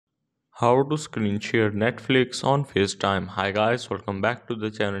How to screen share Netflix on FaceTime. Hi guys, welcome back to the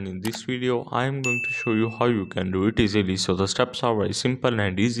channel. In this video, I am going to show you how you can do it easily. So the steps are very simple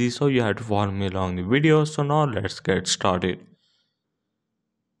and easy, so you have to follow me along the video. So now let's get started.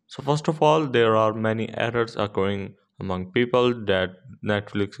 So first of all, there are many errors occurring among people that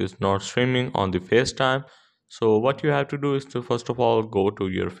Netflix is not streaming on the FaceTime. So what you have to do is to first of all go to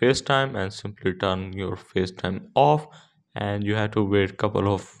your FaceTime and simply turn your FaceTime off, and you have to wait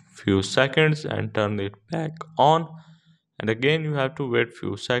couple of few seconds and turn it back on, and again you have to wait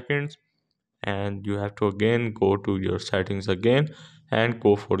few seconds and you have to again go to your settings again and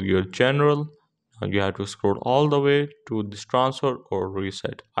go for your general. Now you have to scroll all the way to this transfer or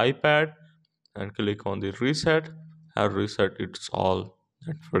reset iPad and click on the reset and reset its all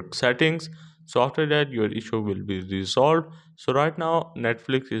network settings. So after that your issue will be resolved. So right now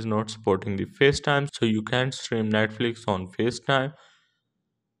Netflix is not supporting the FaceTime, so you can't stream Netflix on FaceTime,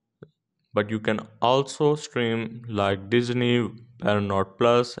 but you can also stream like Disney, Paramount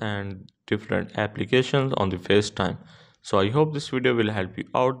Plus, and different applications on the FaceTime. So I hope this video will help you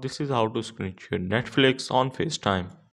out. This is how to screen share Netflix on FaceTime.